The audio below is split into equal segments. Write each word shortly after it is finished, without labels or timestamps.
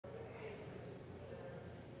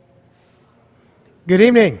Good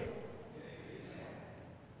evening.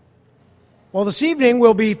 Well, this evening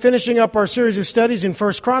we'll be finishing up our series of studies in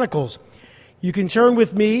 1 Chronicles. You can turn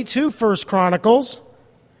with me to 1 Chronicles,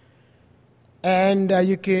 and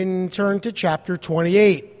you can turn to chapter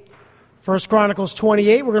 28. 1 Chronicles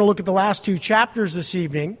 28, we're going to look at the last two chapters this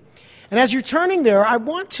evening. And as you're turning there, I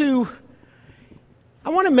want to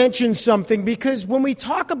mention something, because when we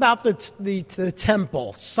talk about the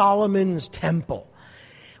temple, Solomon's temple,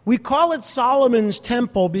 we call it Solomon's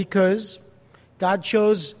temple because God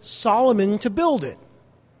chose Solomon to build it.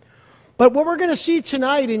 But what we're going to see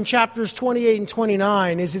tonight in chapters 28 and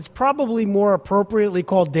 29 is it's probably more appropriately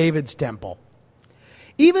called David's temple.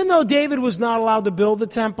 Even though David was not allowed to build the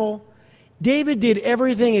temple, David did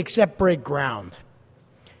everything except break ground.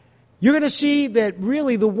 You're going to see that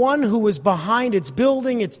really the one who was behind its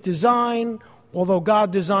building, its design, although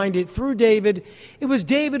God designed it through David, it was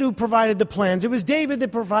David who provided the plans. It was David that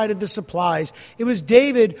provided the supplies. It was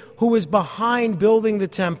David who was behind building the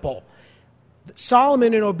temple.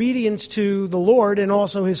 Solomon, in obedience to the Lord and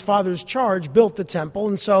also his father's charge, built the temple,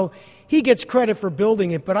 and so he gets credit for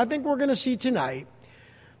building it. But I think we're going to see tonight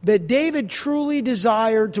that David truly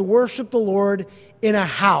desired to worship the Lord in a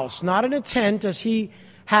house, not in a tent as he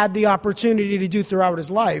had the opportunity to do throughout his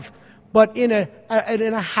life, but in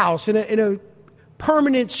a house, in a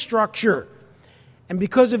permanent structure. And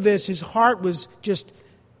because of this, his heart was just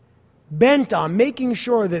bent on making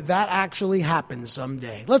sure that that actually happens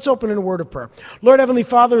someday. Let's open in a word of prayer. Lord Heavenly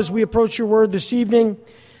Father, as we approach your word this evening,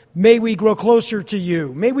 may we grow closer to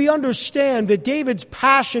you. May we understand that David's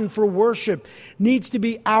passion for worship needs to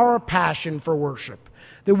be our passion for worship.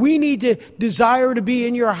 That we need to desire to be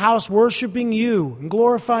in your house worshiping you and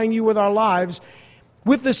glorifying you with our lives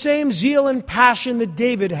with the same zeal and passion that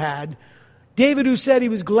David had. David, who said he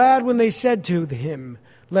was glad when they said to him,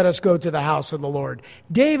 "Let us go to the house of the Lord."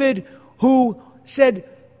 David, who said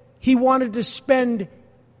he wanted to spend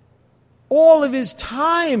all of his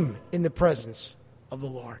time in the presence of the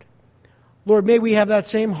Lord. Lord, may we have that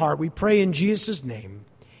same heart. We pray in Jesus' name.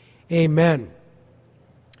 Amen.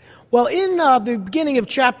 Well, in the beginning of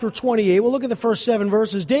chapter 28, we'll look at the first 7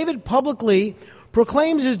 verses. David publicly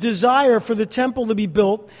proclaims his desire for the temple to be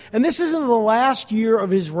built, and this is in the last year of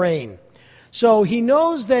his reign. So he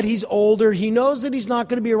knows that he's older, he knows that he's not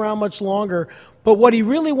going to be around much longer, but what he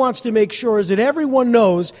really wants to make sure is that everyone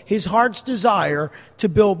knows his heart's desire to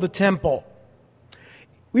build the temple.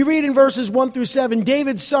 We read in verses 1 through 7,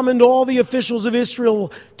 David summoned all the officials of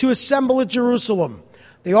Israel to assemble at Jerusalem,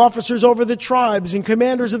 the officers over the tribes and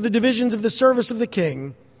commanders of the divisions of the service of the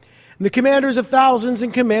king, and the commanders of thousands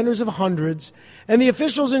and commanders of hundreds, and the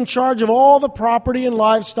officials in charge of all the property and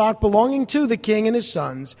livestock belonging to the king and his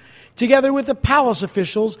sons, together with the palace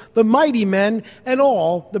officials, the mighty men, and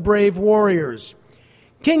all the brave warriors.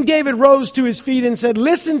 King David rose to his feet and said,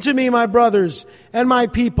 "Listen to me, my brothers and my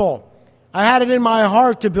people. I had it in my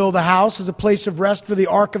heart to build a house as a place of rest for the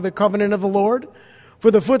ark of the covenant of the Lord, for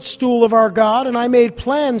the footstool of our God, and I made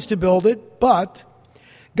plans to build it, but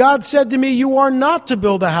God said to me, 'You are not to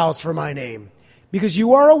build a house for my name, because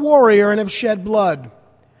you are a warrior and have shed blood.'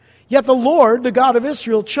 Yet the Lord, the God of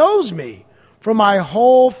Israel, chose me from my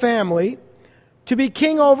whole family to be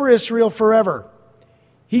king over Israel forever.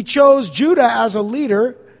 He chose Judah as a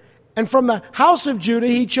leader, and from the house of Judah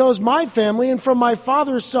he chose my family, and from my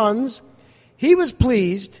father's sons he was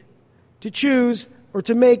pleased to choose or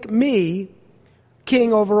to make me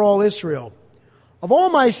king over all Israel. Of all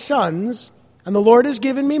my sons, and the Lord has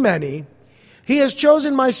given me many, he has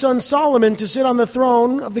chosen my son Solomon to sit on the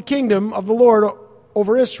throne of the kingdom of the Lord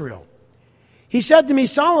over Israel. He said to me,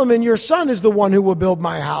 'Solomon, your son is the one who will build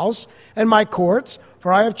my house and my courts,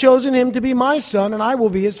 for I have chosen him to be my son, and I will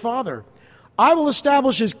be his father. I will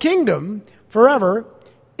establish his kingdom forever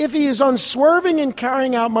if he is unswerving in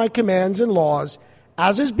carrying out my commands and laws,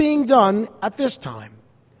 as is being done at this time.'"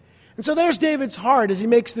 And so there's David's heart as he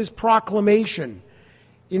makes this proclamation.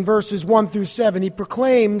 In verses 1 through 7, he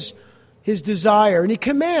proclaims his desire, and he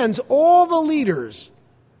commands all the leaders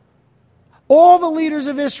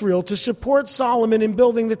of Israel to support Solomon in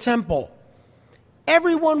building the temple.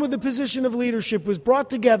 Everyone with a position of leadership was brought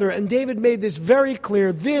together, and David made this very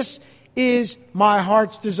clear. This is my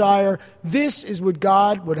heart's desire. This is what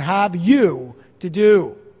God would have you to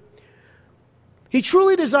do. He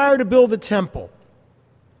truly desired to build a temple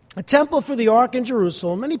for the ark in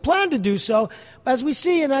Jerusalem, and he planned to do so. As we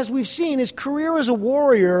see and as we've seen, his career as a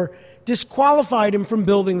warrior disqualified him from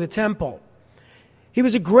building the temple. He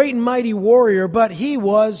was a great and mighty warrior, but he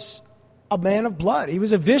was a man of blood. He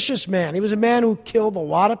was a vicious man. He was a man who killed a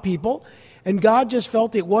lot of people, and God just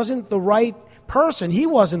felt it wasn't the right person. He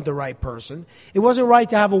wasn't the right person. It wasn't right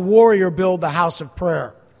to have a warrior build the house of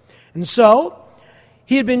prayer. And so,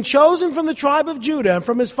 he had been chosen from the tribe of Judah and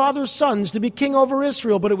from his father's sons to be king over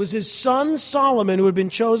Israel, but it was his son Solomon who had been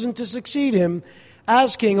chosen to succeed him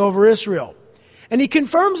as king over Israel. And he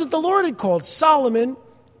confirms that the Lord had called Solomon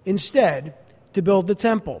instead to build the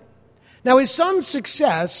temple. Now his son's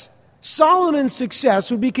success, Solomon's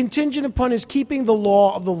success, would be contingent upon his keeping the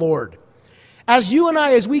law of the Lord. As you and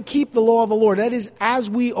I, as we keep the law of the Lord, that is, as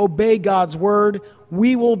we obey God's word,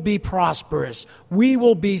 we will be prosperous. We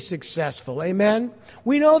will be successful. Amen?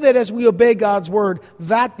 We know that as we obey God's word,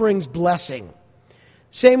 that brings blessing.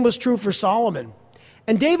 Same was true for Solomon.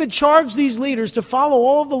 And David charged these leaders to follow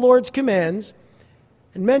all of the Lord's commands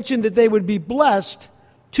and mentioned that they would be blessed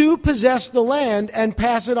to possess the land and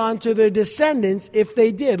pass it on to their descendants if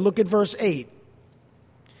they did. Look at verse 8.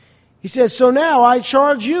 He says, "So now I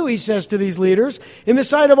charge you," he says to these leaders, "in the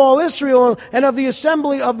sight of all Israel and of the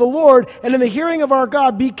assembly of the Lord and in the hearing of our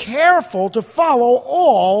God, be careful to follow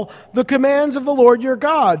all the commands of the Lord your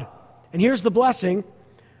God." And here's the blessing: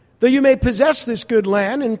 "Though you may possess this good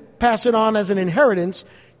land and pass it on as an inheritance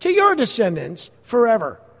to your descendants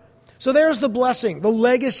forever." So there's the blessing, the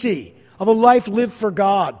legacy of a life lived for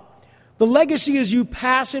God. The legacy is you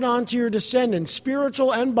pass it on to your descendants,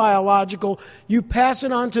 spiritual and biological. You pass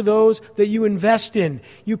it on to those that you invest in.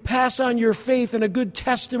 You pass on your faith and a good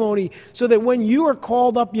testimony so that when you are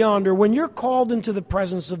called up yonder, when you're called into the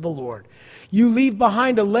presence of the Lord, you leave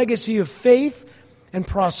behind a legacy of faith and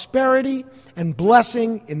prosperity and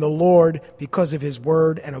blessing in the Lord because of his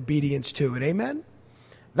word and obedience to it. Amen?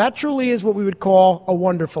 That truly is what we would call a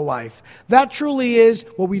wonderful life. That truly is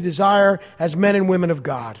what we desire as men and women of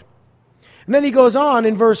God. And then he goes on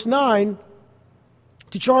in verse 9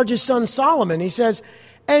 to charge his son Solomon. He says,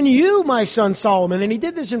 "And you, my son Solomon," and he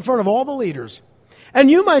did this in front of all the leaders, "and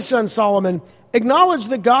you, my son Solomon, acknowledge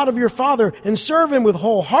the God of your father and serve him with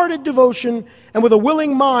wholehearted devotion and with a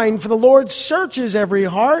willing mind, for the Lord searches every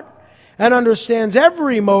heart and understands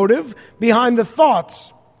every motive behind the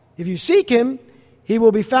thoughts. If you seek him, he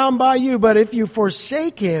will be found by you, but if you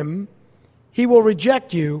forsake him, he will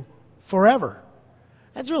reject you forever."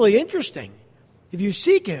 That's really interesting. If you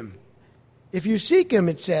seek him,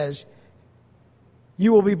 it says,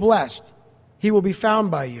 you will be blessed. He will be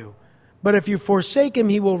found by you. But if you forsake him,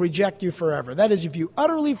 he will reject you forever. That is, if you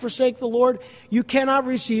utterly forsake the Lord, you cannot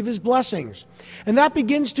receive his blessings. And that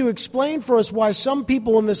begins to explain for us why some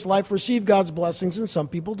people in this life receive God's blessings and some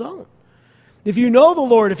people don't. If you know the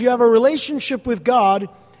Lord, if you have a relationship with God,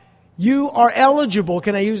 you are eligible,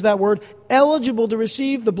 can I use that word? Eligible to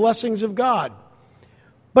receive the blessings of God.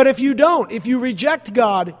 But if you don't, if you reject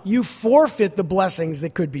God, you forfeit the blessings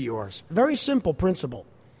that could be yours. Very simple principle.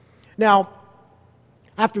 Now,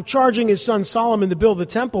 after charging his son Solomon to build the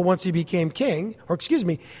temple once he became king,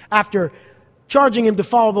 after charging him to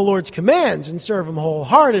follow the Lord's commands and serve him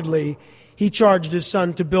wholeheartedly, he charged his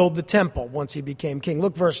son to build the temple once he became king.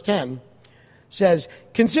 Look, verse 10 says,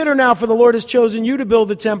 "Consider now, for the Lord has chosen you to build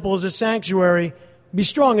the temple as a sanctuary. Be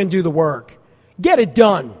strong and do the work." Get it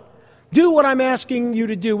done. Do what I'm asking you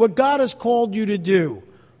to do, what God has called you to do.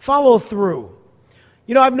 Follow through.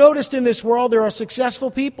 You know, I've noticed in this world there are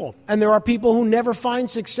successful people, and there are people who never find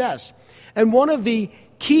success. And one of the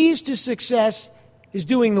keys to success is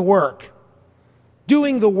doing the work.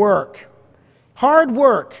 Doing the work. Hard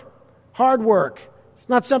work. Hard work. It's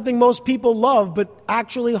not something most people love, but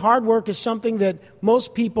actually hard work is something that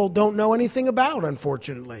most people don't know anything about,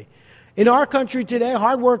 unfortunately. In our country today,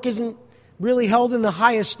 hard work isn't really held in the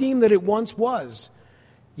high esteem that it once was.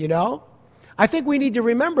 You know? I think we need to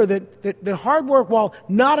remember that hard work, while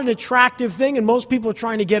not an attractive thing, and most people are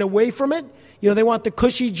trying to get away from it, you know, they want the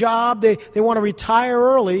cushy job, they want to retire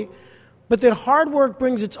early, but that hard work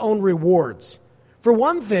brings its own rewards. For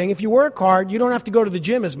one thing, if you work hard, you don't have to go to the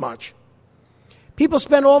gym as much. People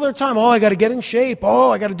spend all their time, I got to get in shape,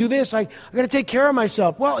 I got to do this, I got to take care of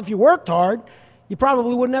myself. Well, if you worked hard, you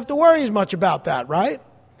probably wouldn't have to worry as much about that, right?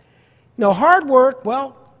 No, hard work,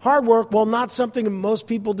 while not something that most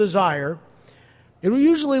people desire, it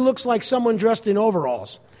usually looks like someone dressed in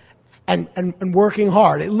overalls and working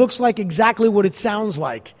hard. It looks like exactly what it sounds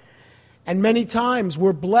like. And many times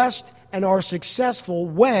we're blessed and are successful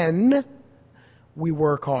when we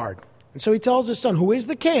work hard. And so he tells his son, who is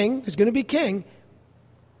the king, is going to be king,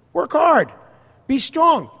 work hard, be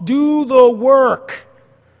strong, do the work.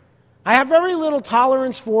 I have very little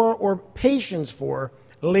tolerance for or patience for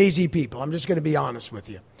lazy people. I'm just going to be honest with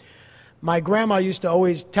you. My grandma used to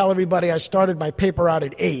always tell everybody I started my paper out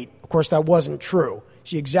at 8. Of course, that wasn't true.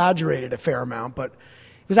 She exaggerated a fair amount, but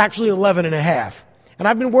it was actually 11 and a half. And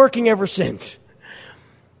I've been working ever since.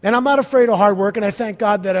 And I'm not afraid of hard work, and I thank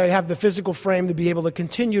God that I have the physical frame to be able to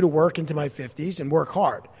continue to work into my 50s and work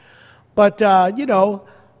hard. But,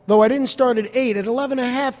 though I didn't start at 8, at 11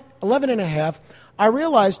 and a half, I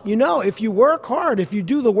realized, if you work hard, if you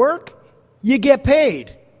do the work, you get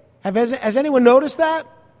paid. Has anyone noticed that?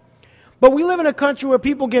 But we live in a country where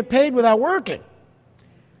people get paid without working.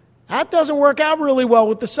 That doesn't work out really well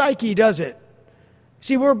with the psyche, does it?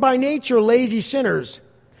 See, we're by nature lazy sinners.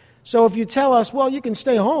 So if you tell us, well, you can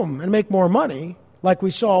stay home and make more money, like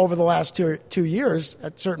we saw over the last 2 years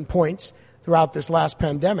at certain points throughout this last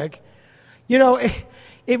pandemic,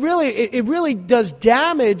 it really does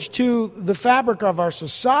damage to the fabric of our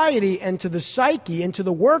society and to the psyche and to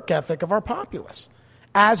the work ethic of our populace,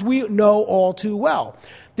 as we know all too well.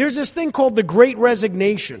 There's this thing called the Great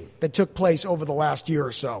Resignation that took place over the last year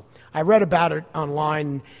or so. I read about it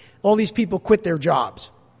online. All these people quit their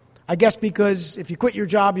jobs. I guess because if you quit your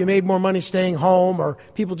job, you made more money staying home, or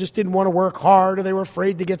people just didn't want to work hard, or they were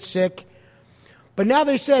afraid to get sick. But now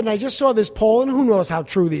they said, and I just saw this poll, and who knows how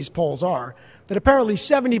true these polls are, that apparently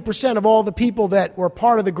 70% of all the people that were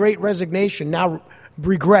part of the Great Resignation now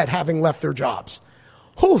regret having left their jobs.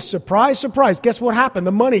 Oh, surprise, surprise. Guess what happened?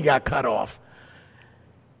 The money got cut off.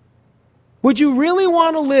 Would you really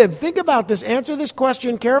want to live? Think about this. Answer this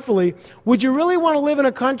question carefully. Would you really want to live in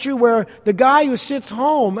a country where the guy who sits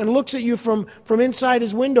home and looks at you from inside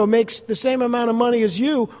his window makes the same amount of money as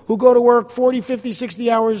you who go to work 40, 50, 60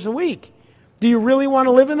 hours a week? Do you really want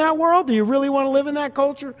to live in that world? Do you really want to live in that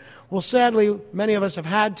culture? Well, sadly, many of us have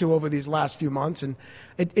had to over these last few months, and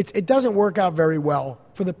it doesn't work out very well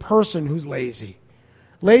for the person who's lazy.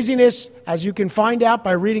 Laziness, as you can find out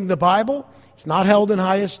by reading the Bible, it's not held in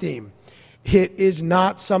high esteem. It is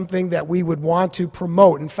not something that we would want to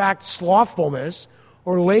promote. In fact, slothfulness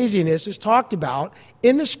or laziness is talked about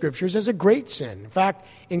in the Scriptures as a great sin. In fact,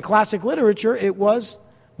 in classic literature, it was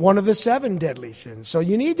one of the 7 deadly sins. So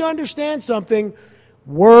you need to understand something.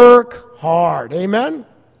 Work hard. Amen?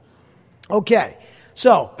 Okay,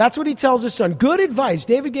 so that's what he tells his son. Good advice.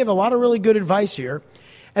 David gave a lot of really good advice here.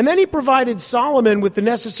 And then he provided Solomon with the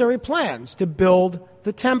necessary plans to build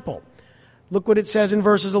the temple. Look what it says in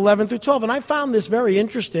verses 11 through 12. And I found this very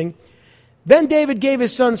interesting. Then David gave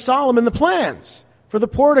his son Solomon the plans for the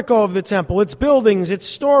portico of the temple, its buildings, its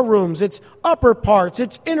storerooms, its upper parts,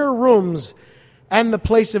 its inner rooms, and the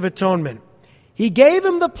place of atonement. He gave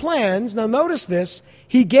him the plans. Now notice this.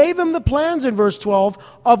 He gave him the plans in verse 12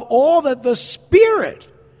 of all that the Spirit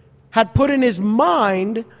had put in his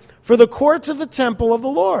mind for the courts of the temple of the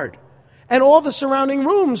Lord, and all the surrounding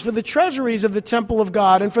rooms for the treasuries of the temple of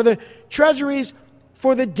God, and for the treasuries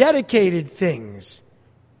for the dedicated things.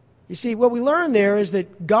 You see, what we learn there is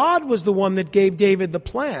that God was the one that gave David the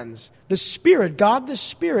plans. The Spirit, God the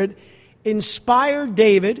Spirit, inspired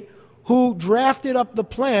David, who drafted up the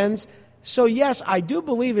plans. So yes, I do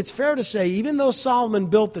believe it's fair to say, even though Solomon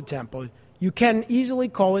built the temple, you can easily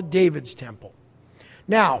call it David's temple.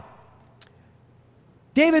 Now,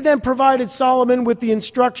 David then provided Solomon with the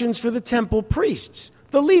instructions for the temple priests,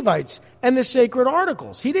 the Levites, and the sacred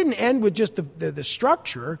articles. He didn't end with just the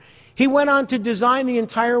structure. He went on to design the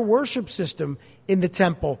entire worship system in the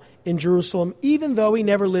temple in Jerusalem, even though he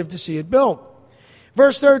never lived to see it built.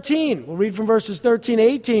 Verse 13, we'll read from verses 13 to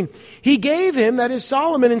 18. He gave him, that is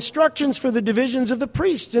Solomon, instructions for the divisions of the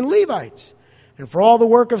priests and Levites, and for all the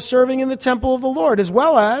work of serving in the temple of the Lord, as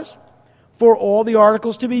well as for all the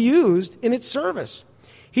articles to be used in its service.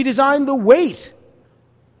 He designed the weight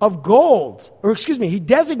of gold, he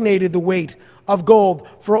designated the weight of gold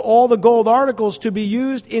for all the gold articles to be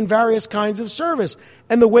used in various kinds of service,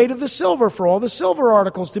 and the weight of the silver for all the silver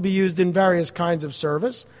articles to be used in various kinds of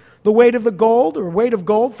service, the weight of the gold, or weight of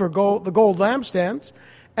gold for the gold lampstands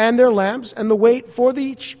and their lamps, and the weight for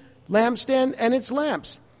each lampstand and its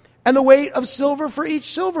lamps, and the weight of silver for each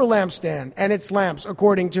silver lampstand and its lamps,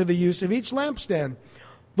 according to the use of each lampstand.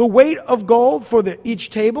 The weight of gold for each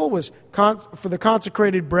table was for the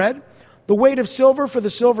consecrated bread, the weight of silver for the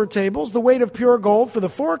silver tables, the weight of pure gold for the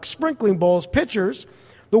forks, sprinkling bowls, pitchers,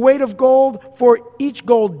 the weight of gold for each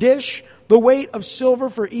gold dish, the weight of silver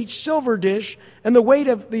for each silver dish, and the weight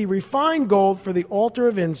of the refined gold for the altar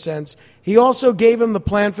of incense. He also gave him the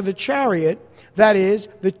plan for the chariot, that is,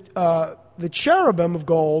 the cherubim of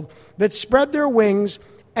gold that spread their wings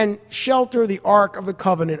and shelter the ark of the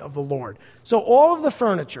covenant of the Lord. So all of the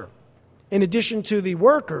furniture, in addition to the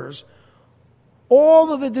workers,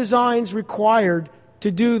 all of the designs required to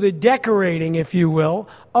do the decorating, if you will,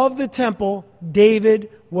 of the temple, David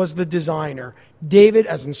was the designer. David,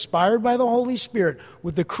 as inspired by the Holy Spirit,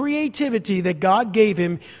 with the creativity that God gave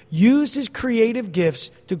him, used his creative gifts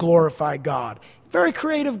to glorify God. Very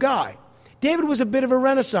creative guy. David was a bit of a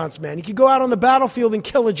Renaissance man. He could go out on the battlefield and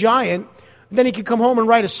kill a giant, and then he could come home and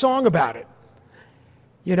write a song about it.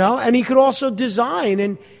 And he could also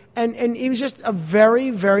design, and he was just a very,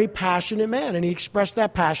 very passionate man, and he expressed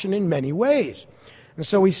that passion in many ways. And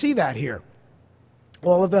so we see that here.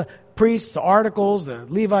 All of the priests, the articles, the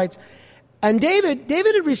Levites. And David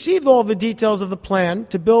had received all the details of the plan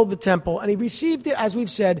to build the temple, and he received it, as we've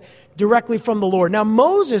said, directly from the Lord. Now,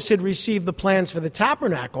 Moses had received the plans for the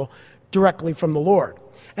tabernacle directly from the Lord.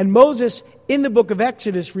 And Moses, in the book of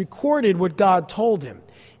Exodus, recorded what God told him.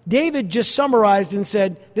 David just summarized and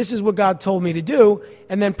said, this is what God told me to do,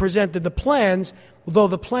 and then presented the plans. Although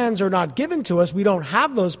the plans are not given to us, we don't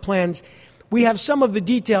have those plans. We have some of the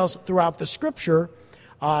details throughout the Scripture,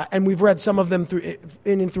 and we've read some of them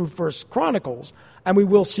through 1 Chronicles, and we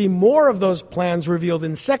will see more of those plans revealed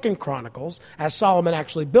in 2 Chronicles as Solomon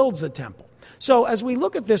actually builds the temple. So as we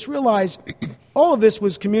look at this, realize all of this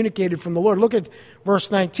was communicated from the Lord. Look at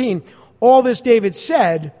verse 19. All this David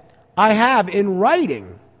said, I have in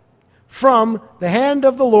writing from the hand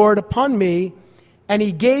of the Lord upon me, and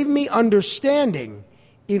he gave me understanding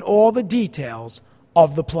in all the details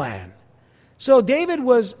of the plan. So David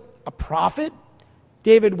was a prophet.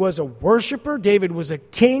 David was a worshiper. David was a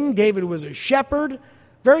king. David was a shepherd.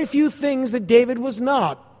 Very few things that David was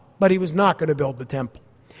not, but he was not going to build the temple.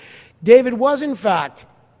 David was, in fact,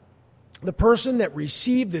 the person that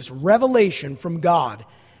received this revelation from God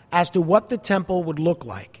as to what the temple would look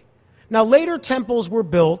like. Now, later temples were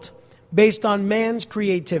built based on man's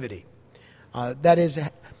creativity. That is,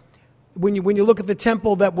 when you look at the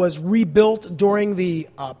temple that was rebuilt during the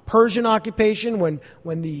Persian occupation,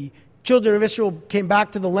 when the children of Israel came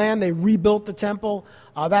back to the land, they rebuilt the temple.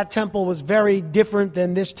 That temple was very different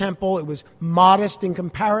than this temple. It was modest in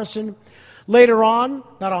comparison. Later on,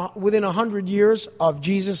 within 100 years of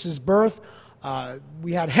Jesus' birth,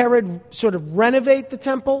 we had Herod sort of renovate the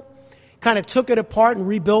temple, kind of took it apart and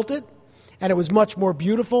rebuilt it, and it was much more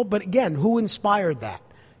beautiful. But again, who inspired that?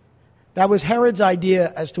 That was Herod's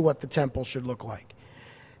idea as to what the temple should look like.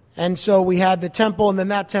 And so we had the temple, and then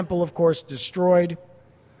that temple, of course, destroyed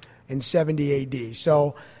in 70 A.D.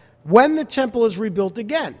 So when the temple is rebuilt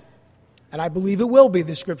again, and I believe it will be,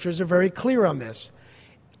 the scriptures are very clear on this,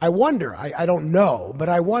 I wonder, I don't know, but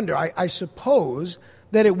I wonder, I suppose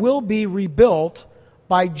that it will be rebuilt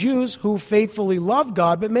by Jews who faithfully love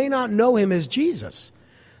God but may not know him as Jesus.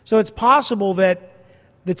 So it's possible that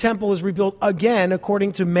the temple is rebuilt again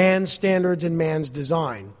according to man's standards and man's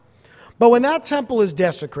design. But when that temple is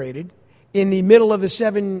desecrated in the middle of the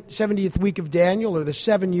 70th week of Daniel, or the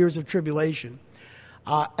 7 years of tribulation,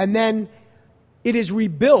 and then it is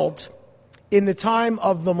rebuilt in the time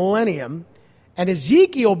of the millennium, and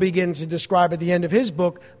Ezekiel begins to describe at the end of his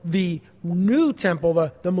book the new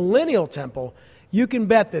temple, the millennial temple, you can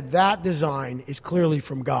bet that that design is clearly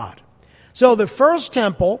from God. So the first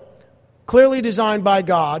temple, clearly designed by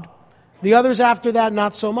God. The others after that,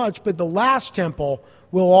 not so much. But the last temple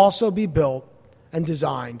will also be built and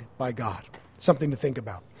designed by God. Something to think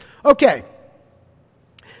about. Okay.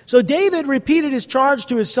 So David repeated his charge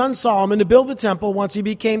to his son Solomon to build the temple once he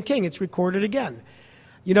became king. It's recorded again.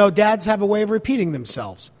 You know, dads have a way of repeating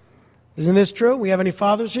themselves. Isn't this true? We have any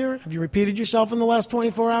fathers here? Have you repeated yourself in the last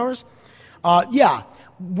 24 hours? Yeah.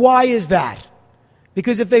 Why is that?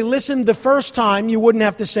 Because if they listened the first time, you wouldn't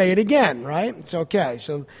have to say it again, right? It's okay.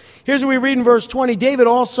 So here's what we read in verse 20. David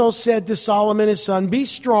also said to Solomon his son, be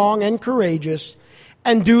strong and courageous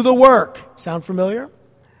and do the work. Sound familiar?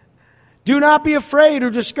 Do not be afraid or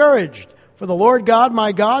discouraged, for the Lord God,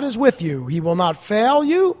 my God, is with you. He will not fail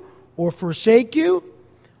you or forsake you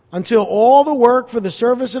until all the work for the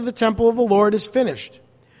service of the temple of the Lord is finished.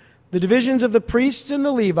 The divisions of the priests and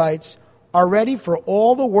the Levites are ready for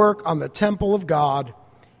all the work on the temple of God,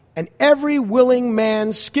 and every willing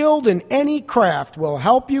man skilled in any craft will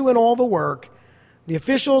help you in all the work. The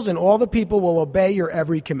officials and all the people will obey your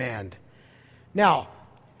every command. Now,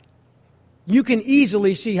 you can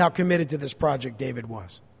easily see how committed to this project David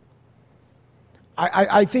was.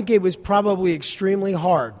 I think it was probably extremely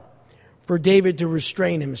hard for David to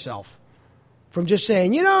restrain himself from just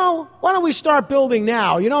saying, why don't we start building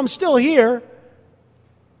now? I'm still here.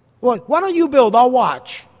 Well, why don't you build? I'll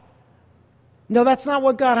watch. No, that's not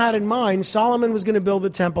what God had in mind. Solomon was going to build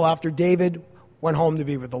the temple after David went home to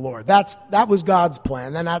be with the Lord. That was God's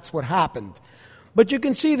plan, and that's what happened. But you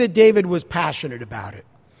can see that David was passionate about it.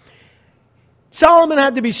 Solomon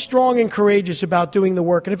had to be strong and courageous about doing the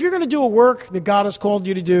work. And if you're going to do a work that God has called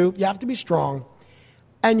you to do, you have to be strong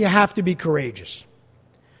and you have to be courageous.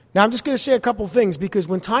 Now, I'm just going to say a couple things, because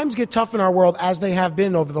when times get tough in our world, as they have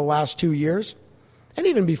been over the last 2 years, and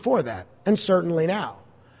even before that, and certainly now,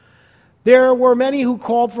 There were many who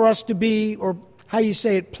called for us to be, or how you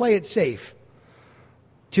say it, play it safe,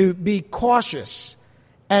 to be cautious.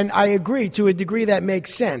 And I agree, to a degree that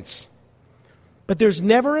makes sense. But there's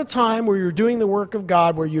never a time where you're doing the work of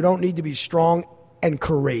God where you don't need to be strong and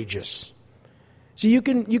courageous. So you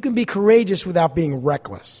can be courageous without being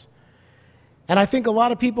reckless. And I think a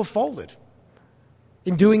lot of people folded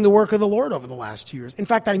in doing the work of the Lord over the last 2 years. In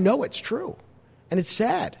fact, I know it's true. And it's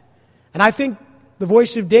sad. And I think the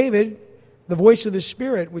voice of David, the voice of the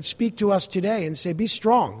Spirit, would speak to us today and say, be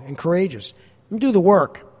strong and courageous and do the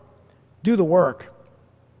work. Do the work.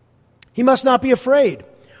 He must not be afraid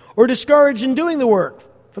or discouraged in doing the work,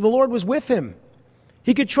 for the Lord was with him.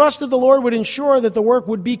 He could trust that the Lord would ensure that the work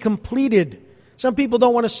would be completed. Some people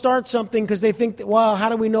don't want to start something because they think, well, how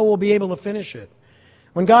do we know we'll be able to finish it?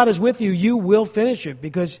 When God is with you, you will finish it,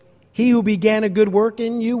 because he who began a good work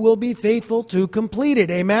in you will be faithful to complete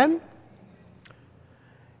it. Amen?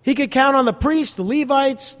 He could count on the priests, the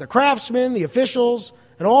Levites, the craftsmen, the officials,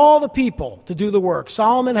 and all the people to do the work.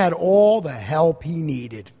 Solomon had all the help he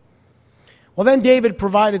needed. Well, then David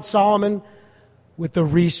provided Solomon with the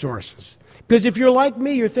resources. Because if you're like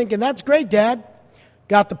me, you're thinking, that's great, Dad.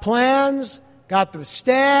 Got the plans, got the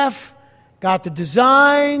staff, got the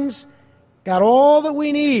designs, got all that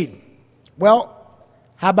we need. Well,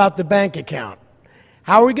 how about the bank account?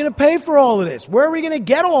 How are we going to pay for all of this? Where are we going to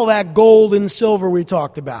get all that gold and silver we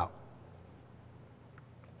talked about?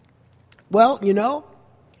 Well,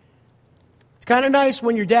 it's kind of nice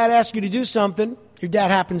when your dad asks you to do something. Your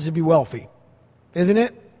dad happens to be wealthy, isn't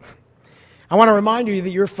it? I want to remind you that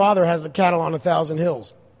your Father has the cattle on 1,000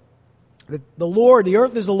 hills. The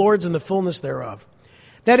earth is the Lord's and the fullness thereof.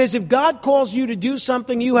 That is, if God calls you to do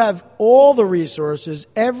something, you have all the resources,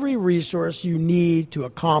 every resource you need to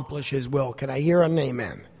accomplish his will. Can I hear an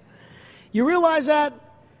amen? You realize that?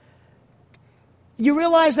 You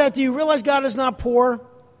realize that? Do you realize God is not poor?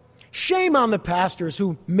 Shame on the pastors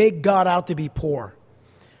who make God out to be poor.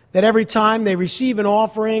 That every time they receive an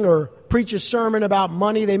offering or preach a sermon about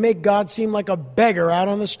money, they make God seem like a beggar out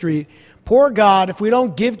on the street. Poor God, if we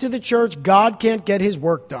don't give to the church, God can't get his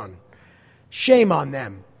work done. Shame on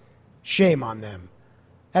them. Shame on them.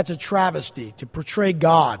 That's a travesty to portray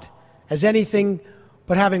God as anything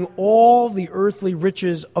but having all the earthly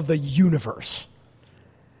riches of the universe.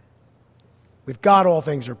 With God, all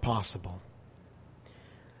things are possible.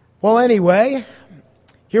 Well, anyway,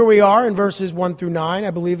 here we are in verses 1 through 9.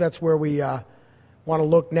 I believe that's where we want to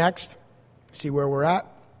look next. See where we're at.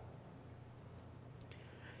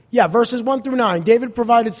 Yeah, verses 1 through 9. David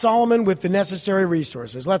provided Solomon with the necessary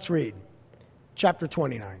resources. Let's read. Chapter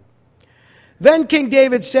 29. Then King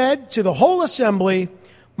David said to the whole assembly,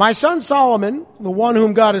 my son Solomon, the one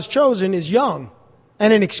whom God has chosen, is young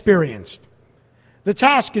and inexperienced. The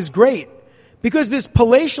task is great, because this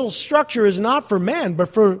palatial structure is not for man, but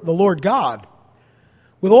for the Lord God.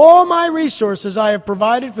 With all my resources I have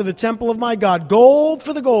provided for the temple of my God, gold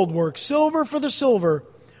for the gold work, silver for the silver,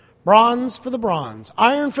 bronze for the bronze,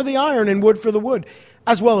 iron for the iron, and wood for the wood,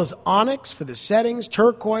 as well as onyx for the settings,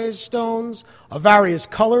 turquoise stones of various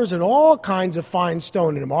colors, and all kinds of fine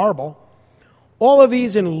stone and marble, all of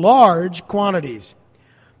these in large quantities.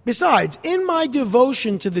 Besides, in my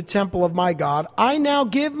devotion to the temple of my God, I now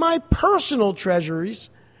give my personal treasures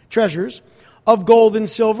of gold and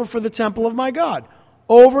silver for the temple of my God,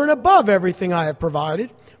 over and above everything I have provided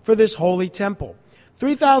for this holy temple.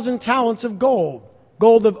 3,000 talents of gold,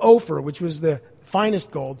 gold of Ophir, which was the finest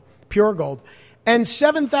gold, pure gold, and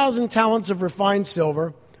 7,000 talents of refined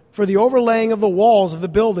silver for the overlaying of the walls of the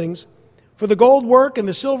buildings, for the gold work and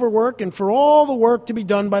the silver work, and for all the work to be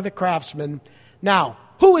done by the craftsmen. Now,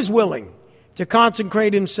 who is willing to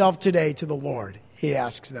consecrate himself today to the Lord? He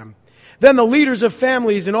asks them. Then the leaders of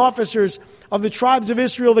families and officers of the tribes of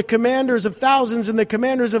Israel, the commanders of thousands and the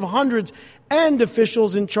commanders of hundreds, and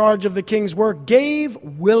officials in charge of the king's work gave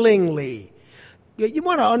willingly. You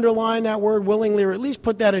want to underline that word willingly, or at least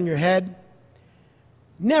put that in your head.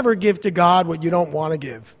 Never give to God what you don't want to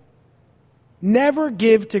give. Never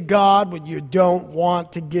give to God what you don't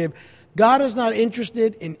want to give. God is not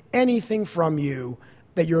interested in anything from you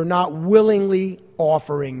that you're not willingly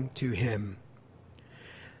offering to him.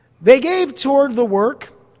 They gave toward the work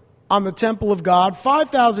on the temple of God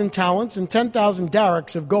 5,000 talents and 10,000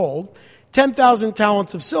 darricks of gold, 10,000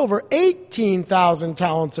 talents of silver, 18,000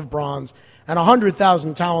 talents of bronze, and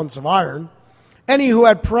 100,000 talents of iron. Any who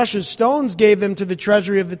had precious stones gave them to the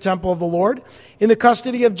treasury of the temple of the Lord in the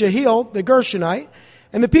custody of Jehiel the Gershonite.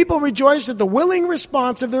 And the people rejoiced at the willing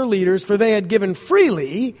response of their leaders, for they had given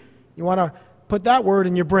freely. You want to put that word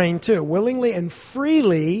in your brain too. Willingly and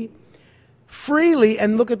freely,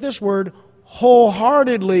 and look at this word,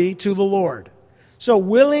 wholeheartedly to the Lord. So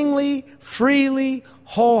willingly, freely,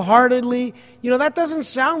 wholeheartedly. That doesn't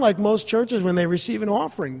sound like most churches when they receive an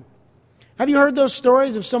offering. Have you heard those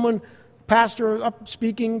stories of someone, pastor up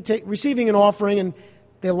speaking, receiving an offering, and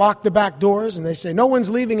they lock the back doors and they say, no one's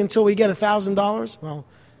leaving until we get $1,000? Well,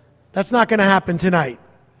 that's not going to happen tonight.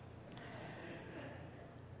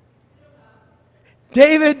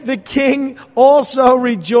 David the king also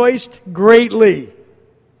rejoiced greatly.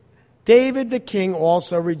 David the king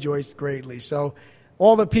also rejoiced greatly. So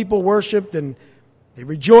all the people worshiped and they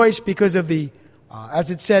rejoiced because of the, as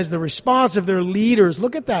it says, the response of their leaders.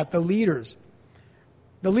 Look at that, the leaders.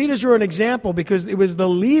 The leaders are an example because it was the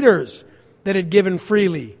leaders that had given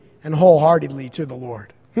freely and wholeheartedly to the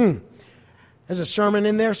Lord. There's a sermon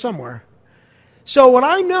in there somewhere. So what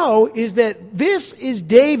I know is that this is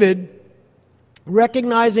David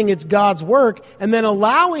recognizing it's God's work and then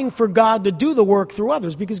allowing for God to do the work through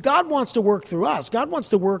others, because God wants to work through us. God wants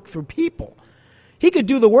to work through people. He could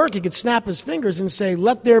do the work. He could snap his fingers and say,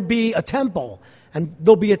 let there be a temple, and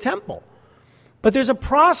there'll be a temple. But there's a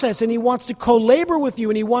process, and he wants to co-labor with you,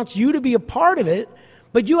 and he wants you to be a part of it.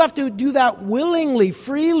 But you have to do that willingly,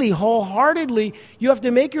 freely, wholeheartedly. You have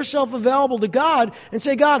to make yourself available to God and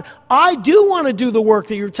say, God, I do want to do the work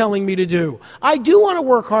that you're telling me to do. I do want to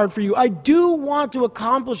work hard for you. I do want to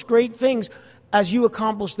accomplish great things as you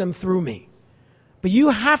accomplish them through me. But you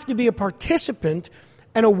have to be a participant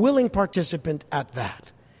and a willing participant at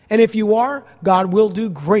that. And if you are, God will do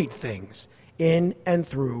great things in and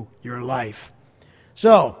through your life.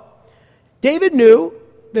 So, David knew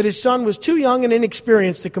that his son was too young and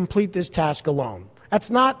inexperienced to complete this task alone. That's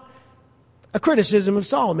not a criticism of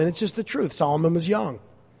Solomon. It's just the truth. Solomon was young.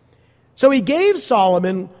 So he gave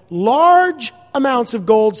Solomon large amounts of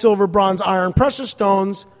gold, silver, bronze, iron, precious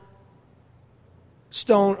stones,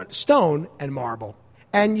 stone, and marble.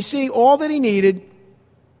 And you see all that he needed.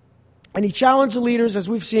 And he challenged the leaders, as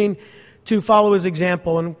we've seen, to follow his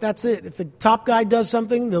example. And that's it. If the top guy does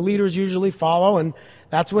something, the leaders usually follow. And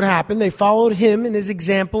that's what happened. They followed him in his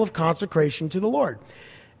example of consecration to the Lord.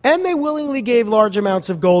 And they willingly gave large amounts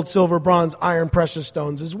of gold, silver, bronze, iron, precious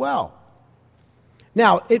stones as well.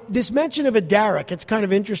 Now, this mention of a derrick, it's kind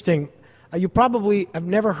of interesting. You probably have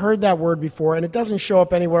never heard that word before, and it doesn't show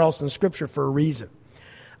up anywhere else in Scripture for a reason.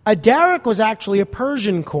 A derrick was actually a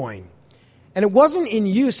Persian coin, and it wasn't in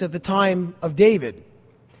use at the time of David,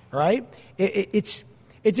 right? It's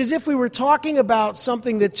as if we were talking about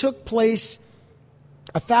something that took place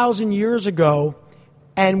 1,000 years ago,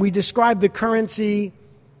 and we describe the currency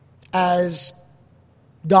as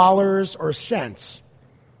dollars or cents.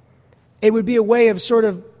 It would be a way of sort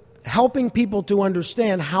of helping people to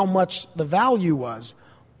understand how much the value was.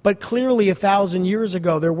 But clearly 1,000 years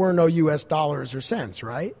ago, there were no U.S. dollars or cents,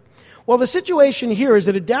 right? Well, the situation here is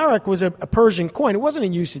that a derrick was a Persian coin. It wasn't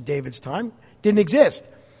in use at David's time. It didn't exist.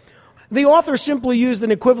 The author simply used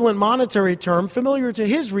an equivalent monetary term familiar to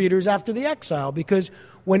his readers after the exile, because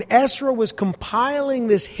when Ezra was compiling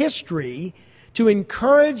this history to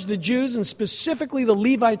encourage the Jews, and specifically the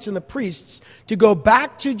Levites and the priests, to go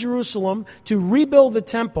back to Jerusalem to rebuild the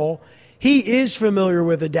temple, he is familiar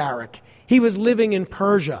with a derrick. He was living in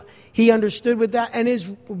Persia. He understood what that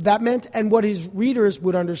that meant, and what his readers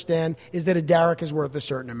would understand is that a derrick is worth a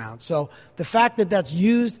certain amount. So the fact that that's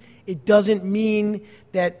used, it doesn't mean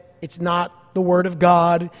that it's not the Word of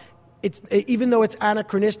God. Even though it's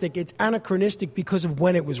anachronistic because of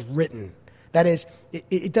when it was written. That is,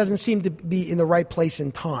 it doesn't seem to be in the right place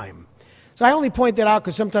in time. So I only point that out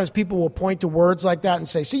because sometimes people will point to words like that and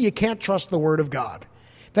say, see, you can't trust the Word of God.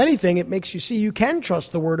 If anything, it makes you see you can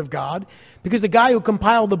trust the Word of God, because the guy who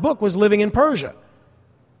compiled the book was living in Persia.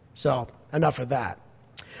 So, enough of that.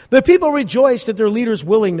 The people rejoiced at their leader's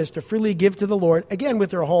willingness to freely give to the Lord, again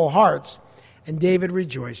with their whole hearts. And David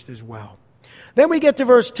rejoiced as well. Then we get to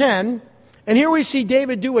verse 10, and here we see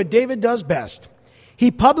David do what David does best.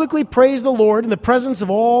 He publicly praised the Lord in the presence of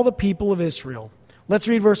all the people of Israel. Let's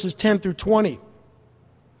read verses 10 through 20.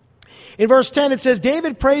 In verse 10 it says,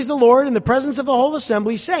 David praised the Lord in the presence of the whole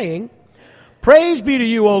assembly, saying, Praise be to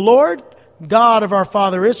you, O Lord, God of our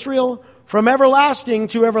father Israel, from everlasting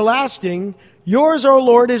to everlasting. Yours, O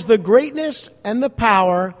Lord, is the greatness and the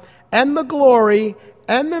power and the glory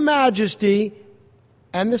and the majesty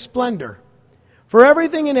and the splendor. For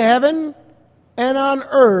everything in heaven and on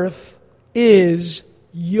earth is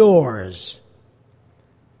yours.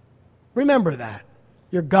 Remember that.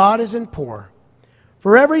 Your God isn't poor.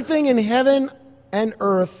 For everything in heaven and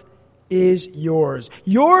earth is yours.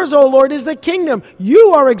 Yours, O Lord, is the kingdom.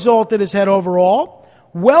 You are exalted as head over all.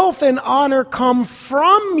 wealth and honor come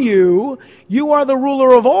from you. You are the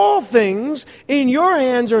ruler of all things. In your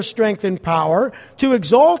hands are strength and power to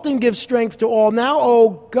exalt and give strength to all. Now,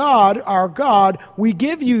 O God, our God, we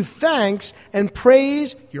give you thanks and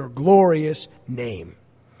praise your glorious name.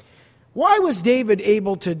 Why was David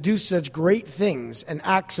able to do such great things and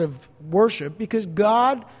acts of worship? Because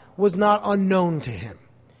God was not unknown to him.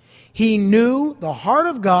 He knew the heart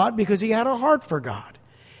of God because he had a heart for God.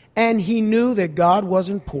 And he knew that God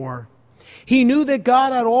wasn't poor. He knew that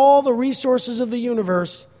God had all the resources of the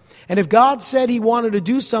universe. And if God said he wanted to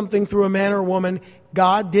do something through a man or woman,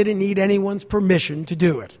 God didn't need anyone's permission to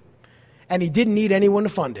do it. And he didn't need anyone to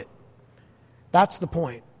fund it. That's the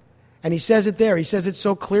point. And he says it there. He says it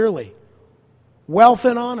so clearly. Wealth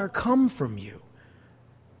and honor come from you.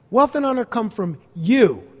 Wealth and honor come from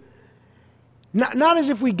you. Not as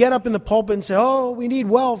if we get up in the pulpit and say, oh, we need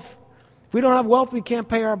wealth. If we don't have wealth, we can't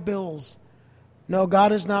pay our bills. No,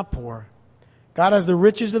 God is not poor. God has the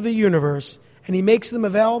riches of the universe, and he makes them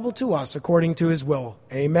available to us according to his will.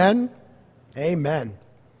 Amen? Amen.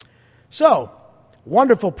 So,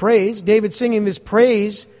 wonderful praise. David singing this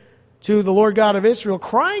praise to the Lord God of Israel,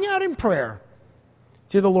 crying out in prayer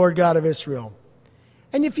to the Lord God of Israel.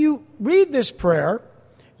 And if you read this prayer,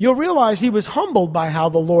 you'll realize he was humbled by how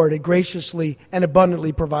the Lord had graciously and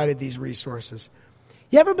abundantly provided these resources.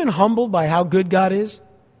 You ever been humbled by how good God is?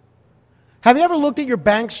 Have you ever looked at your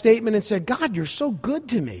bank statement and said, God, you're so good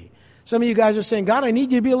to me? Some of you guys are saying, God, I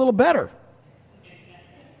need you to be a little better.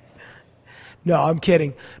 No, I'm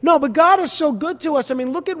kidding. No, but God is so good to us. I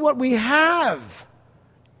mean, look at what we have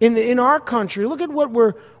in our country. Look at what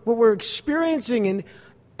we're experiencing.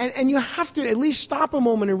 And you have to at least stop a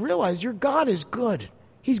moment and realize your God is good.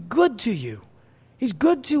 He's good to you. He's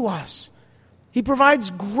good to us. He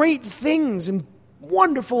provides great things and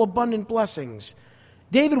wonderful, abundant blessings.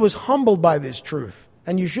 David was humbled by this truth,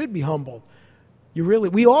 and you should be humbled.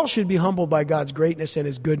 We all should be humbled by God's greatness and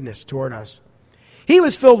his goodness toward us. He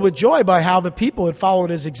was filled with joy by how the people had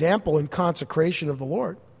followed his example in consecration of the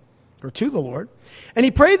Lord, or to the Lord. And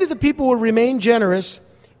he prayed that the people would remain generous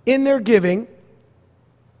in their giving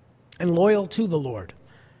and loyal to the Lord.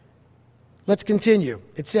 Let's continue.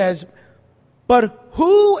 It says, but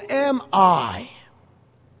who am I?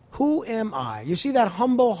 Who am I? You see that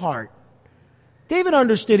humble heart. David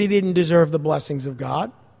understood he didn't deserve the blessings of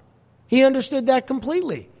God. He understood that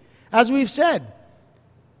completely. As we've said,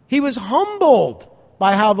 he was humbled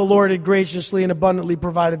by how the Lord had graciously and abundantly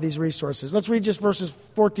provided these resources. Let's read just verses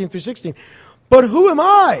 14 through 16. But who am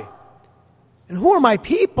I? And who are my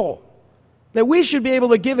people that we should be able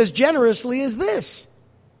to give as generously as this?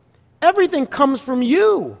 Everything comes from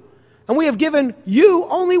you, and we have given you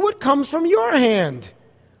only what comes from your hand.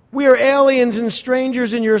 We are aliens and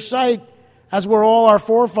strangers in your sight, as were all our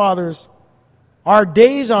forefathers. Our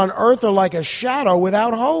days on earth are like a shadow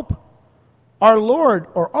without hope. Our Lord,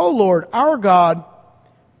 or O Lord, our God,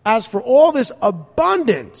 as for all this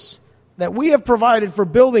abundance that we have provided for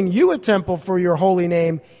building you a temple for your holy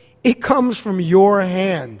name, it comes from your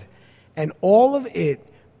hand, and all of it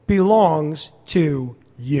belongs to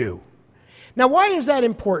you. Now, why is that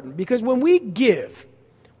important? Because when we give,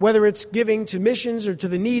 whether it's giving to missions or to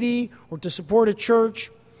the needy or to support a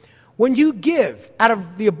church, when you give out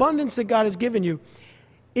of the abundance that God has given you,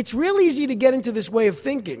 it's real easy to get into this way of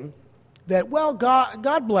thinking that, well,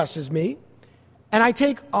 God blesses me, and I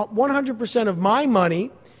take 100% of my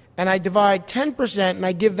money and I divide 10% and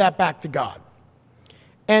I give that back to God.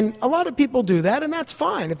 And a lot of people do that, and that's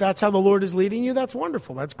fine. If that's how the Lord is leading you, that's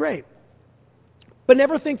wonderful. That's great. But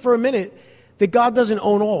never think for a minute that God doesn't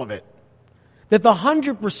own all of it, that the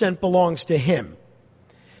 100% belongs to him.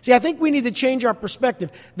 See, I think we need to change our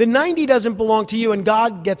perspective. The 90 doesn't belong to you, and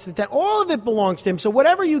God gets the 10. All of it belongs to him. So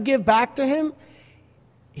whatever you give back to him,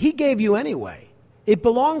 he gave you anyway. It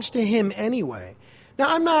belongs to him anyway.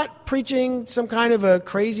 Now, I'm not preaching some kind of a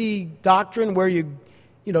crazy doctrine where you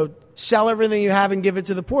sell everything you have and give it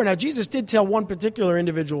to the poor. Now, Jesus did tell one particular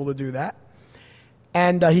individual to do that,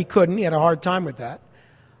 and he couldn't. He had a hard time with that.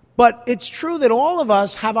 But it's true that all of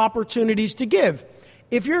us have opportunities to give.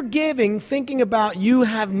 If you're giving, thinking about you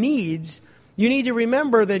have needs, you need to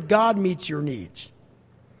remember that God meets your needs.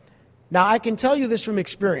 Now, I can tell you this from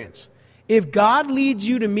experience. If God leads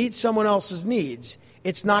you to meet someone else's needs,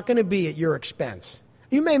 it's not going to be at your expense.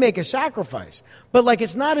 You may make a sacrifice, but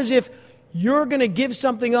it's not as if you're going to give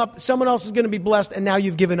something up, someone else is going to be blessed, and now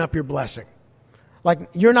you've given up your blessing.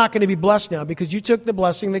 You're not going to be blessed now because you took the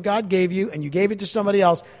blessing that God gave you and you gave it to somebody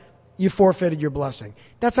else. You forfeited your blessing.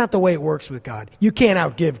 That's not the way it works with God. You can't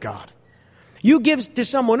outgive God. You give to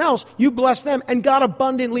someone else, you bless them, and God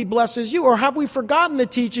abundantly blesses you. Or have we forgotten the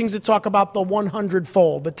teachings that talk about the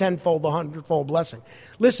 100-fold, the 10-fold, the 100-fold blessing?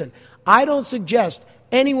 Listen, I don't suggest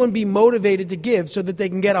anyone be motivated to give so that they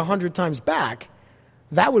can get 100 times back.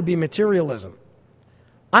 That would be materialism.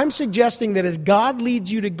 I'm suggesting that as God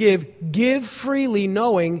leads you to give freely,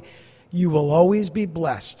 knowing you will always be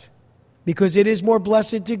blessed, because it is more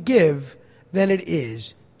blessed to give than it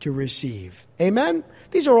is to receive. Amen?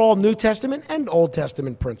 These are all New Testament and Old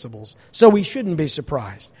Testament principles, so we shouldn't be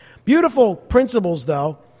surprised. Beautiful principles,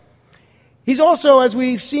 though. He's also, as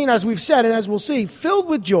we've seen, as we've said, and as we'll see, filled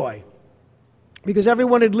with joy, because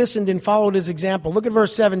everyone had listened and followed his example. Look at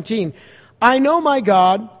verse 17. I know, my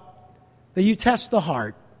God, that you test the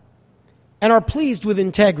heart and are pleased with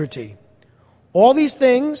integrity. All these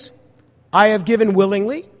things I have given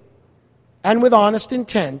willingly and with honest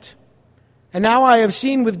intent. And now I have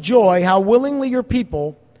seen with joy how willingly your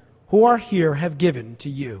people who are here have given to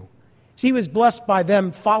you. See, he was blessed by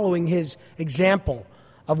them following his example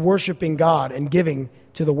of worshiping God and giving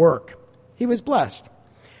to the work. He was blessed.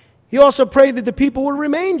 He also prayed that the people would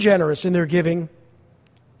remain generous in their giving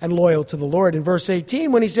and loyal to the Lord. In verse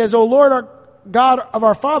 18, when he says, O Lord, our God of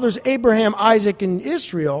our fathers, Abraham, Isaac, and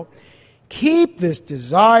Israel, keep this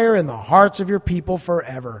desire in the hearts of your people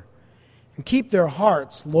forever, and keep their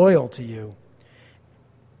hearts loyal to you.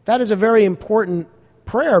 That is a very important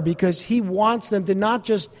prayer, because he wants them to not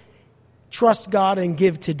just trust God and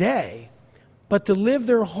give today, but to live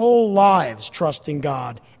their whole lives trusting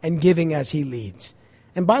God and giving as he leads.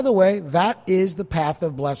 And by the way, that is the path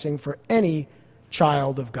of blessing for any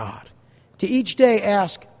child of God. To each day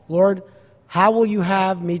ask, Lord, how will you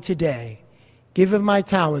have me today? Give of my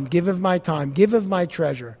talent, give of my time, give of my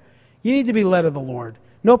treasure. You need to be led of the Lord.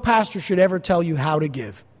 No pastor should ever tell you how to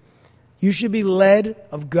give. You should be led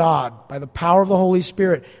of God by the power of the Holy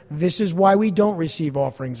Spirit. This is why we don't receive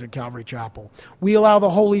offerings at Calvary Chapel. We allow the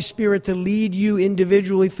Holy Spirit to lead you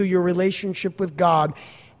individually through your relationship with God.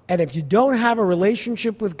 And if you don't have a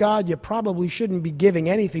relationship with God, you probably shouldn't be giving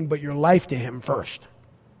anything but your life to him first.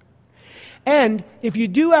 And if you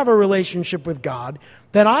do have a relationship with God,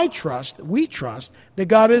 then we trust that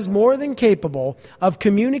God is more than capable of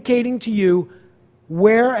communicating to you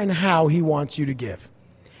where and how he wants you to give.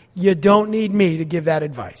 You don't need me to give that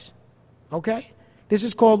advice. Okay? This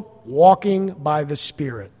is called walking by the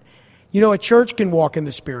Spirit. You know, a church can walk in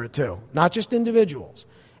the Spirit too, not just individuals.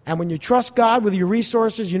 And when you trust God with your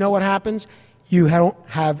resources, you know what happens? You don't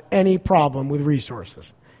have any problem with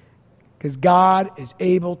resources. Because God is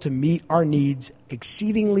able to meet our needs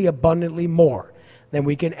exceedingly abundantly more than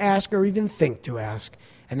we can ask or even think to ask.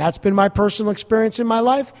 And that's been my personal experience in my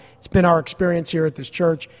life. It's been our experience here at this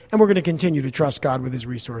church. And we're going to continue to trust God with his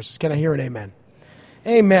resources. Can I hear an amen?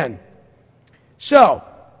 Amen. So,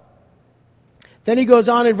 then he goes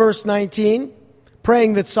on in verse 19,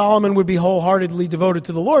 praying that Solomon would be wholeheartedly devoted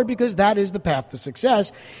to the Lord, because that is the path to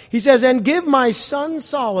success. He says, and give my son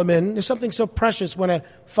Solomon, there's something so precious when a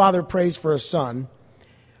father prays for a son,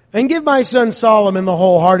 and give my son Solomon the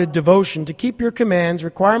wholehearted devotion to keep your commands,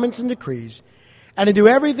 requirements, and decrees, and to do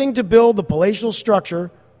everything to build the palatial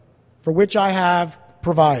structure for which I have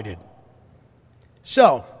provided.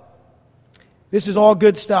 So, this is all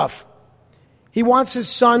good stuff. He wants his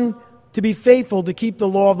son to be faithful to keep the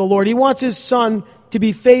law of the Lord. He wants his son to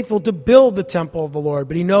be faithful to build the temple of the Lord,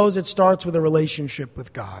 but he knows it starts with a relationship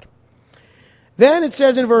with God. Then it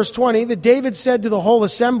says in verse 20 that David said to the whole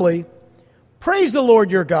assembly, praise the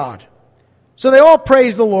Lord your God. So they all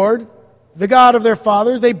praised the Lord, the God of their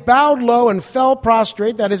fathers. They bowed low and fell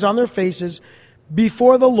prostrate, that is, on their faces,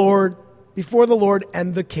 before the Lord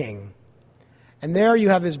and the king. And there you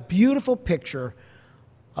have this beautiful picture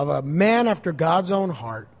of a man after God's own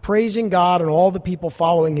heart, praising God and all the people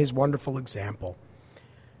following his wonderful example.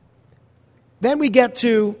 Then we get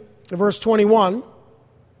to verse 21.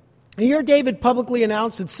 And here David publicly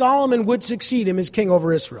announced that Solomon would succeed him as king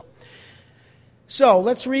over Israel. So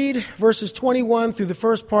let's read verses 21 through the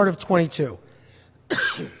first part of 22.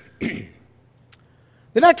 The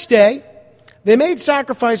next day, they made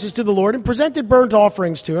sacrifices to the Lord and presented burnt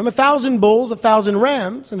offerings to him, 1,000 bulls, 1,000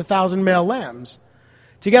 rams, and 1,000 male lambs,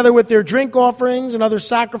 together with their drink offerings and other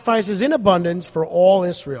sacrifices in abundance for all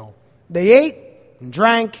Israel. They ate and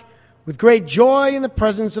drank with great joy in the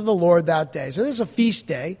presence of the Lord that day. So this is a feast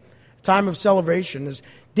day, a time of celebration, as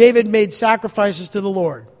David made sacrifices to the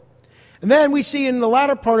Lord. And then we see in the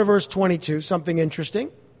latter part of verse 22 something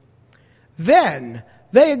interesting. Then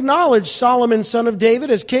they acknowledged Solomon, son of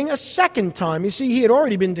David, as king a second time. You see, he had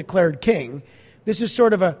already been declared king. This is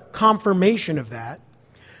sort of a confirmation of that.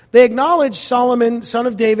 They acknowledged Solomon, son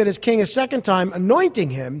of David, as king a second time, anointing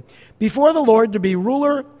him before the Lord to be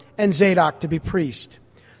ruler and Zadok to be priest.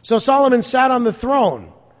 So Solomon sat on the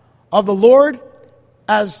throne of the Lord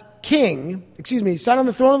as king, sat on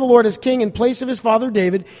the throne of the Lord as king in place of his father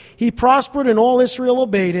David. He prospered and all Israel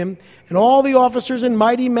obeyed him, and all the officers and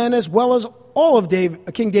mighty men, as well as all of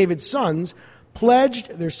King David's sons,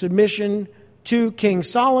 pledged their submission to King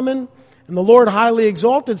Solomon. And the Lord highly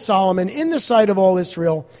exalted Solomon in the sight of all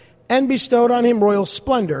Israel and bestowed on him royal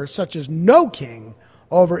splendor, such as no king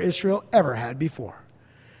over Israel ever had before.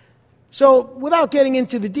 So, without getting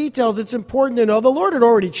into the details, it's important to know the Lord had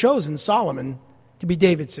already chosen Solomon to be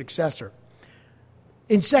David's successor.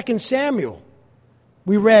 In 2 Samuel,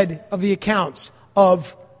 we read of the accounts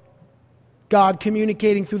of God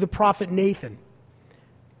communicating through the prophet Nathan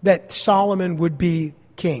that Solomon would be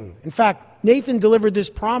king. In fact, Nathan delivered this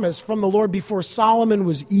promise from the Lord before Solomon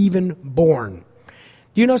was even born.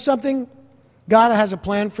 Do you know something? God has a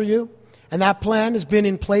plan for you, and that plan has been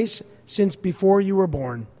in place since before you were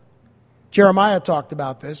born. Jeremiah talked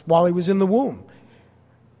about this while he was in the womb.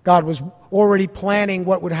 God was already planning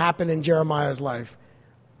what would happen in Jeremiah's life.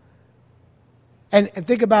 And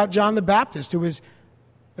think about John the Baptist, who was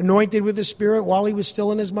anointed with the Spirit while he was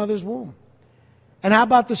still in his mother's womb. And how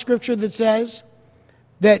about the scripture that says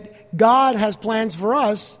that God has plans for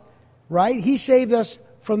us, right? He saved us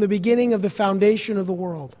from the beginning of the foundation of the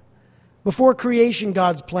world. Before creation,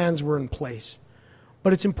 God's plans were in place.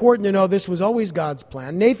 But it's important to know this was always God's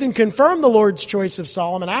plan. Nathan confirmed the Lord's choice of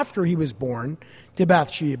Solomon after he was born to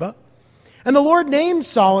Bathsheba. And the Lord named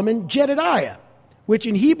Solomon Jedediah, which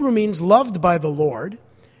in Hebrew means loved by the Lord.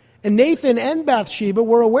 And Nathan and Bathsheba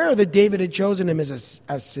were aware that David had chosen him as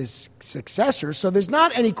his successor. So there's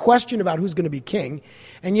not any question about who's going to be king.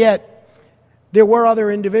 And yet there were other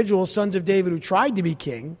individuals, sons of David, who tried to be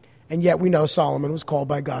king. And yet we know Solomon was called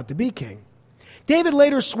by God to be king. David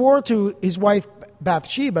later swore to his wife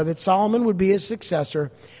Bathsheba that Solomon would be his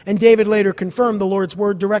successor, and David later confirmed the Lord's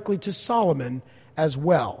word directly to Solomon as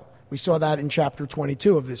well. We saw that in chapter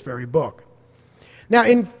 22 of this very book. Now,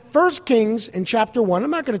 in 1 Kings, in chapter 1,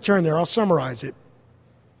 I'm not going to turn there, I'll summarize it.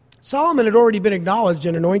 Solomon had already been acknowledged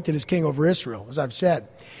and anointed as king over Israel, as I've said.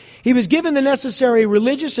 He was given the necessary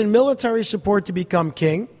religious and military support to become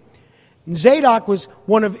king. Zadok was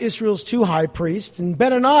one of Israel's 2 high priests, and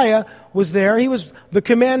Benaniah was there. He was the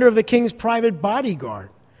commander of the king's private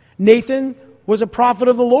bodyguard. Nathan was a prophet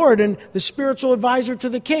of the Lord and the spiritual advisor to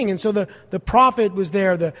the king. And so the prophet was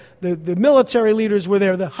there, the military leaders were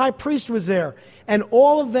there, the high priest was there, and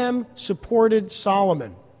all of them supported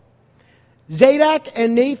Solomon. Zadok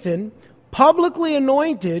and Nathan publicly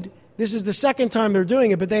anointed, this is the second time they're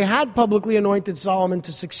doing it, but they had publicly anointed Solomon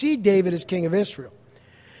to succeed David as king of Israel.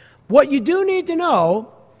 What you do need to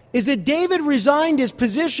know is that David resigned his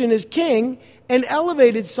position as king and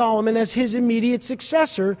elevated Solomon as his immediate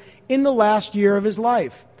successor in the last year of his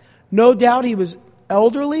life. No doubt he was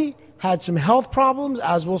elderly, had some health problems,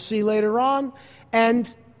 as we'll see later on,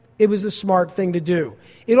 and it was the smart thing to do.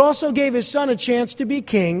 It also gave his son a chance to be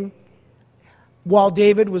king while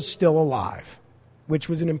David was still alive, which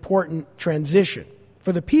was an important transition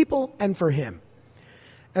for the people and for him.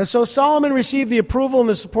 And so Solomon received the approval and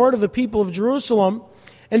the support of the people of Jerusalem,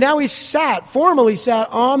 and now he formally sat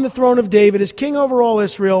on the throne of David as king over all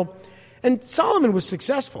Israel, and Solomon was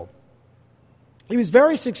successful. He was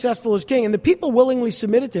very successful as king, and the people willingly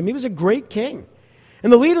submitted to him. He was a great king.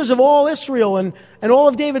 And the leaders of all Israel and all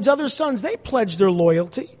of David's other sons, they pledged their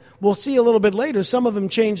loyalty. We'll see a little bit later, some of them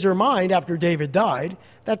changed their mind after David died.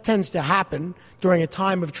 That tends to happen during a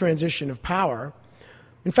time of transition of power.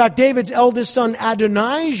 In fact, David's eldest son,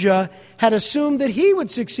 Adonijah, had assumed that he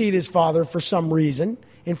would succeed his father for some reason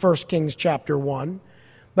in 1 Kings chapter 1.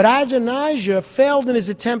 But Adonijah failed in his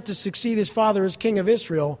attempt to succeed his father as king of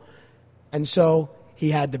Israel, and so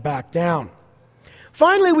he had to back down.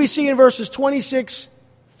 Finally, we see in verses 26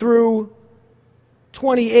 through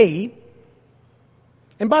 28,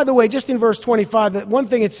 and by the way, just in verse 25, that one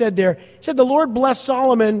thing it said there, it said the Lord blessed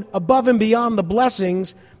Solomon above and beyond the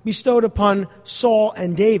blessings bestowed upon Saul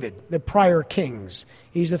and David, the prior kings.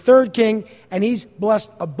 He's the third king, and he's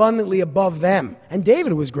blessed abundantly above them. And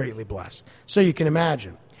David was greatly blessed, so you can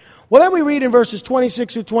imagine. Well, then we read in verses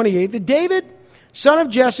 26 through 28 that David, son of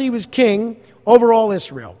Jesse, was king over all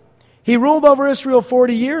Israel. He ruled over Israel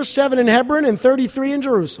 40 years, 7 in Hebron and 33 in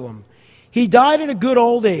Jerusalem. He died at a good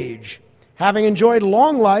old age, having enjoyed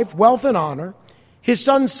long life, wealth, and honor. His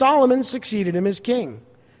son Solomon succeeded him as king.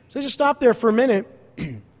 So just stop there for a minute.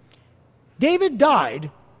 David died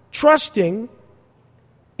trusting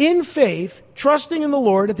in faith, trusting in the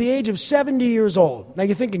Lord at the age of 70 years old. Now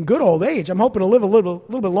you're thinking, good old age. I'm hoping to live a little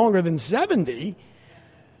bit longer than 70.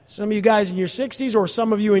 Some of you guys in your 60s or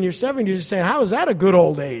some of you in your 70s are saying, how is that a good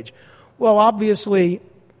old age? Well, obviously,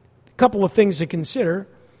 a couple of things to consider.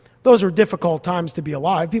 Those are difficult times to be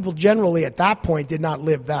alive. People generally at that point did not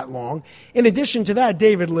live that long. In addition to that,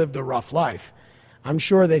 David lived a rough life. I'm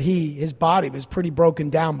sure that his body was pretty broken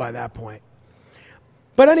down by that point.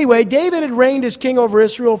 But anyway, David had reigned as king over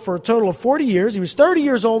Israel for a total of 40 years. He was 30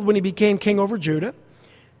 years old when he became king over Judah.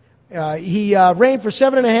 He reigned for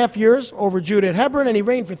 7.5 years over Judah at Hebron, and he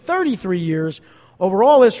reigned for 33 years over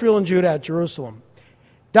all Israel and Judah at Jerusalem.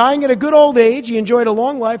 Dying at a good old age, he enjoyed a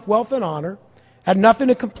long life, wealth, and honor, had nothing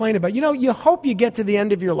to complain about. You know, you hope you get to the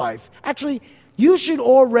end of your life. Actually, you should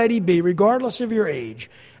already be, regardless of your age,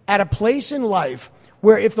 at a place in life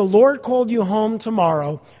where if the Lord called you home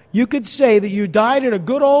tomorrow, you could say that you died at a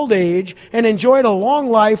good old age and enjoyed a long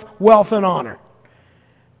life, wealth, and honor.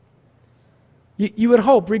 You would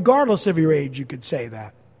hope, regardless of your age, you could say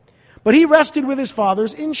that. But he rested with his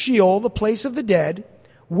fathers in Sheol, the place of the dead,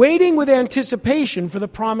 waiting with anticipation for the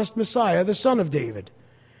promised Messiah, the son of David.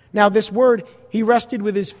 Now, this word, he rested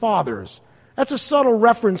with his fathers, that's a subtle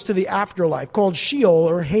reference to the afterlife called Sheol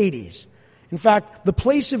or Hades. In fact, the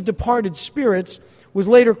place of departed spirits was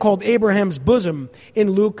later called Abraham's bosom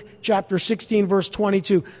in Luke chapter 16, verse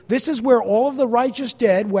 22. This is where all of the righteous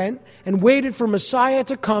dead went and waited for Messiah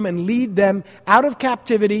to come and lead them out of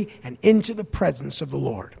captivity and into the presence of the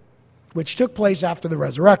Lord, which took place after the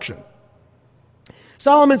resurrection.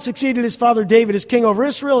 Solomon succeeded his father David as king over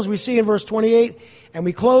Israel, as we see in verse 28, and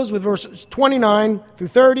we close with verses 29 through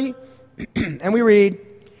 30, and we read,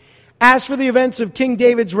 "As for the events of King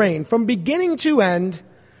David's reign, from beginning to end,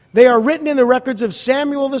 they are written in the records of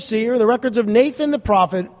Samuel the seer, the records of Nathan the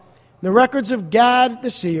prophet, the records of Gad the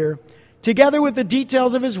seer, together with the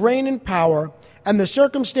details of his reign and power, and the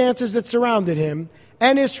circumstances that surrounded him,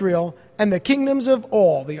 and Israel, and the kingdoms of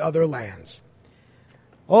all the other lands."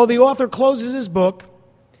 Oh, the author closes his book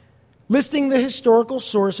listing the historical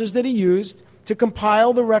sources that he used to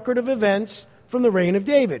compile the record of events from the reign of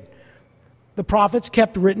David. The prophets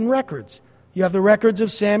kept written records. You have the records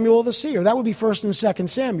of Samuel the seer. That would be 1st and 2nd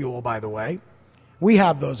Samuel, by the way. We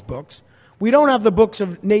have those books. We don't have the books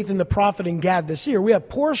of Nathan the prophet and Gad the seer. We have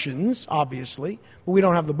portions, obviously, but we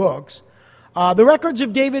don't have the books. The records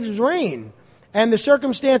of David's reign and the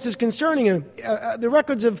circumstances concerning him, the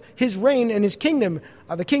records of his reign and his kingdom,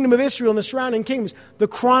 the kingdom of Israel and the surrounding kingdoms, the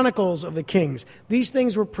Chronicles of the kings. These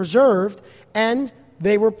things were preserved, and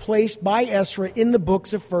they were placed by Ezra in the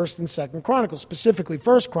books of 1st and 2nd Chronicles, specifically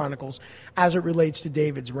 1st Chronicles, as it relates to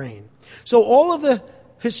David's reign. So all of the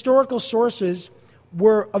historical sources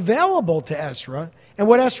were available to Ezra, and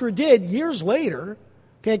what Ezra did years later,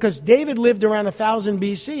 okay, because David lived around 1000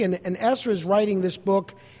 BC, and Ezra is writing this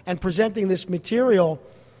book and presenting this material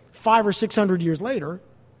 500 or 600 years later,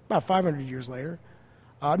 about 500 years later.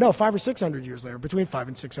 500 or 600 years later, between 500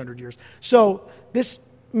 and 600 years. So this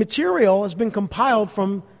material has been compiled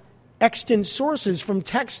from extant sources, from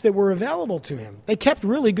texts that were available to him. They kept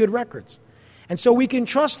really good records. And so we can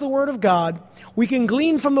trust the Word of God. We can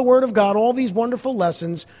glean from the Word of God all these wonderful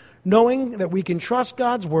lessons, knowing that we can trust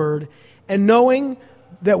God's Word and knowing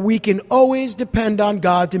that we can always depend on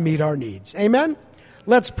God to meet our needs. Amen?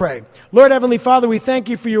 Let's pray. Lord Heavenly Father, we thank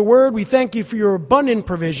you for your Word. We thank you for your abundant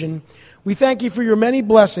provision. We thank you for your many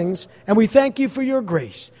blessings, and we thank you for your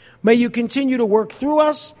grace. May you continue to work through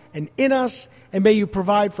us and in us, and may you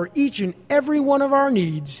provide for each and every one of our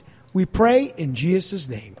needs. We pray in Jesus'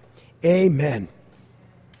 name. Amen.